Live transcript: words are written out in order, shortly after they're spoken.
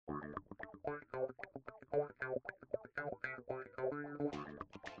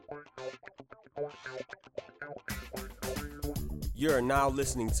You are now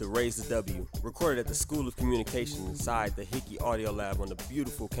listening to Raise the W, recorded at the School of Communication inside the Hickey Audio Lab on the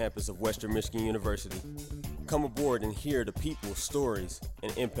beautiful campus of Western Michigan University. Come aboard and hear the people, stories,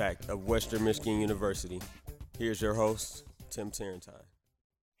 and impact of Western Michigan University. Here's your host, Tim Tarentine.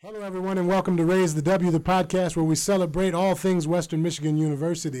 Hello, everyone, and welcome to Raise the W, the podcast where we celebrate all things Western Michigan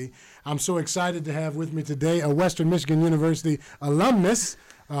University. I'm so excited to have with me today a Western Michigan University alumnus,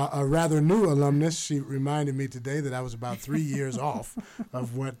 a rather new alumnus. She reminded me today that I was about 3 years off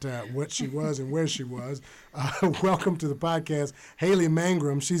of what she was and where she was. Welcome to the podcast, Haley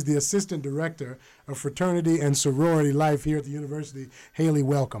Mangrum. She's the Assistant Director of Fraternity and Sorority Life here at the university. Haley,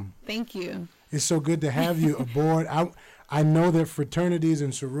 welcome. Thank you. It's so good to have you aboard. I know that fraternities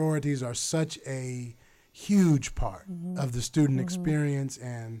and sororities are such a huge part of the student experience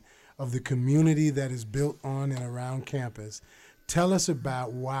and of the community that is built on and around campus. Tell us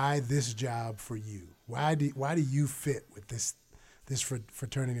about why this job for you. Why do you fit with this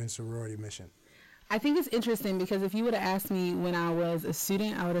fraternity and sorority mission? I think it's interesting because if you would have asked me when I was a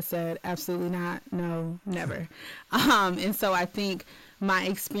student, I would have said absolutely not, no, never. And so I think my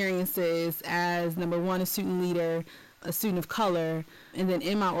experiences as, number one, a student leader, a student of color, and then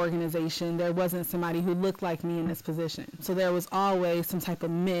in my organization, there wasn't somebody who looked like me in this position. So there was always some type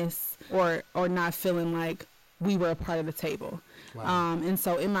of miss or not feeling like we were a part of the table. Wow. And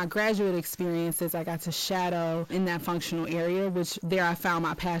so in my graduate experiences, I got to shadow in that functional area, which there I found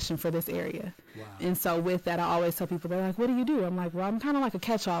my passion for this area. Wow. And so with that, I always tell people, they're like, what do you do? I'm like, well, I'm kind of like a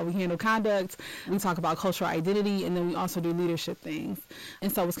catch-all. We handle conduct, we talk about cultural identity, and then we also do leadership things.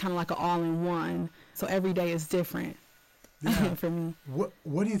 And so it's kind of like an all-in-one. So every day is different. Yeah. For me.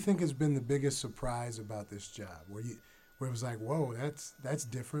 What do you think has been the biggest surprise about this job? Where it was like, whoa, that's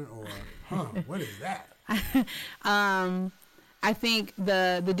different, or what is that? I think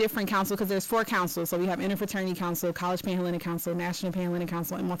the different council, because there's 4 councils. So we have Interfraternity Council, College Panhellenic Council, National Panhellenic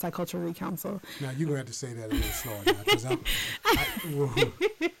Council, and Multicultural League Council. Now, you're going to have to say that a little slower now, because I'm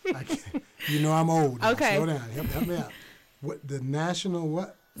old now. Okay. Slow down. Help me out. What, the national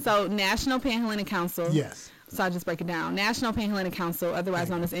what? So National Panhellenic Council. Yes. So I'll just break it down. National Panhellenic Council, otherwise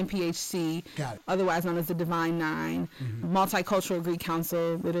known as NPHC, otherwise known as the Divine Nine. Mm-hmm. Multicultural Greek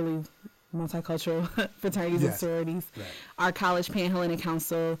Council, literally multicultural fraternities and sororities. Right. Our College Panhellenic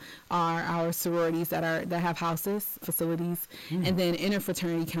Council are our sororities that have houses, facilities. Mm. And then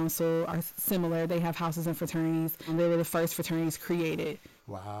Interfraternity Council are similar. They have houses and fraternities. And they were the first fraternities created.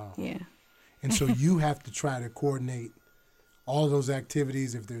 Wow. Yeah. And so you have to try to coordinate all of those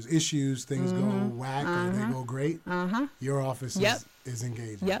activities. If there's issues, things go whack or they go great, your office is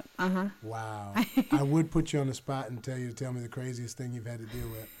engaged. Yep. Wow. I would put you on the spot and tell me the craziest thing you've had to deal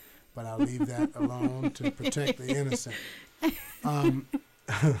with, but I'll leave that alone to protect the innocent.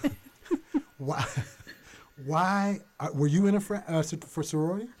 Why were you in for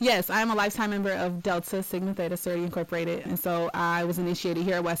sorority? Yes, I am a lifetime member of Delta Sigma Theta Sorority Incorporated, and so I was initiated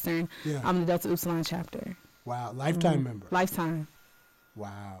here at Western. Yeah. I'm the Delta Upsilon chapter. Wow, lifetime member. Lifetime.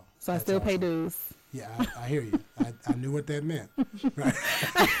 Wow. So I still pay dues. Yeah, I hear you. I knew what that meant. Right.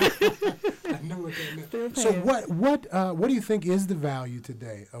 I knew what that meant. So what do you think is the value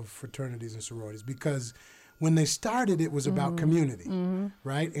today of fraternities and sororities? Because when they started, it was about community,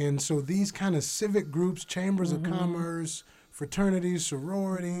 right? And so these kind of civic groups, chambers of commerce, fraternities,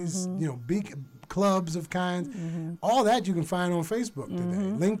 sororities, big clubs of kinds, all that you can find on Facebook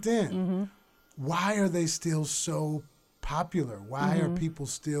today, LinkedIn. Why are they still so popular? Why are people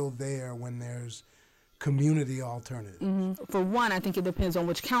still there when there's community alternatives? For one, I think it depends on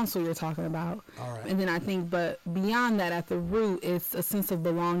which council you're talking about. All right. And then I think, but beyond that, at the root, it's a sense of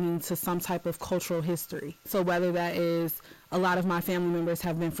belonging to some type of cultural history. So whether that is, a lot of my family members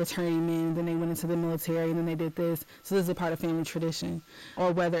have been fraternity men, then they went into the military, and then they did this. So this is a part of family tradition.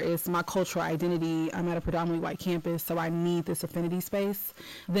 Or whether it's my cultural identity, I'm at a predominantly white campus, so I need this affinity space,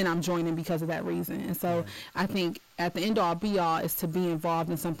 then I'm joining because of that reason. And so I think at the end all be all is to be involved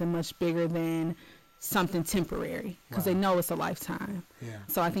in something much bigger than something temporary, because they know it's a lifetime. Yeah.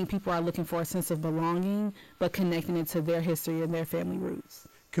 So I think people are looking for a sense of belonging, but connecting it to their history and their family roots.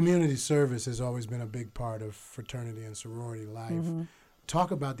 Community service has always been a big part of fraternity and sorority life.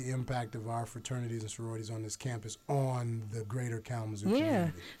 Talk about the impact of our fraternities and sororities on this campus on the greater Kalamazoo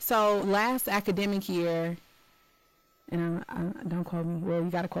community. So last academic year, and don't quote me. Well, you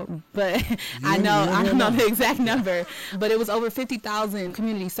got to quote me. But I don't know the exact number. But it was over 50,000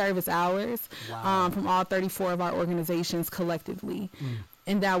 community service hours from all 34 of our organizations collectively.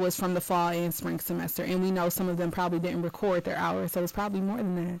 And that was from the fall and spring semester. And we know some of them probably didn't record their hours, so it's probably more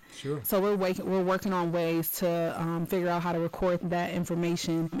than that. Sure. So we're working on ways to figure out how to record that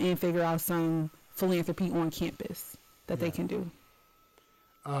information and figure out some philanthropy on campus that they can do.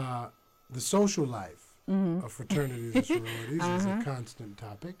 the social life of fraternities and sororities is a constant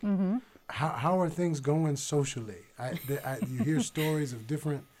topic. How are things going socially? You hear stories of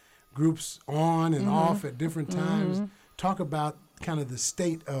different groups on and off at different times. Talk about kind of the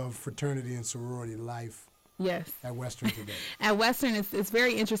state of fraternity and sorority life. Yes. At Western today. At Western, it's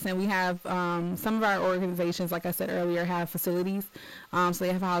very interesting. We have some of our organizations, like I said earlier, have facilities. So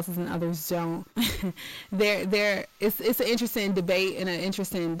they have houses and others don't. It's an interesting debate and an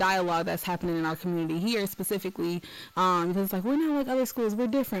interesting dialogue that's happening in our community here specifically. Because it's like, we're not like other schools. We're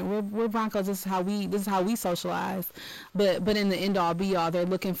different. We're Broncos. This is how we socialize. But in the end all be all, they're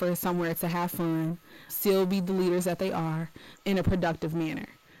looking for somewhere to have fun, still be the leaders that they are in a productive manner.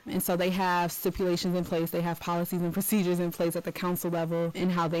 And so they have stipulations in place. They have policies and procedures in place at the council level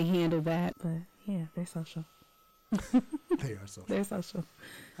and how they handle that. But, yeah, they're social. They are social. They're social.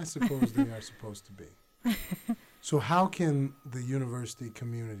 I suppose they are supposed to be. So how can the university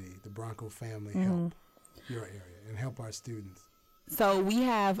community, the Bronco family, help your area and help our students? So we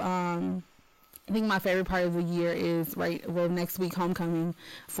have... I think my favorite part of the year is next week homecoming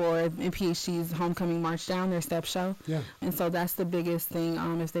for MPHG's homecoming march down, their step show. Yeah. And so that's the biggest thing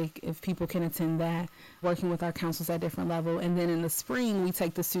if people can attend that, working with our councils at different level. And then in the spring we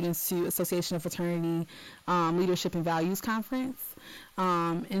take the students to Association of Fraternity Leadership and Values Conference.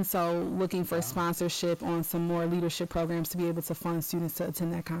 And so looking for sponsorship on some more leadership programs to be able to fund students to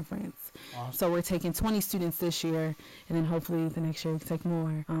attend that conference. Awesome. So we're taking 20 students this year, and then hopefully the next year we can take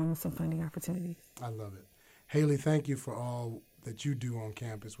more with some funding opportunities. I love it. Haley, thank you for all that you do on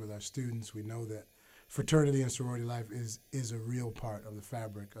campus with our students. We know that fraternity and sorority life is a real part of the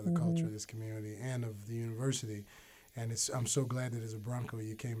fabric of the culture of this community and of the university. And I'm so glad that as a Bronco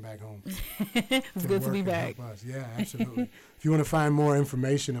you came back home. It's good to be back. Yeah, absolutely. If you want to find more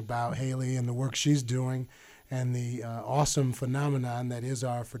information about Haley and the work she's doing and the awesome phenomenon that is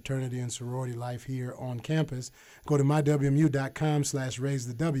our fraternity and sorority life here on campus, go to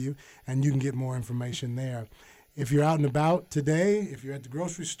mywmu.com/raisethew and you can get more information there. If you're out and about today, if you're at the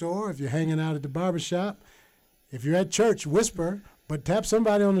grocery store, if you're hanging out at the barbershop, if you're at church, whisper, but tap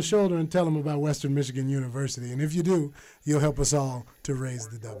somebody on the shoulder and tell them about Western Michigan University. And if you do, you'll help us all to raise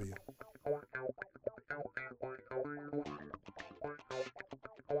the W.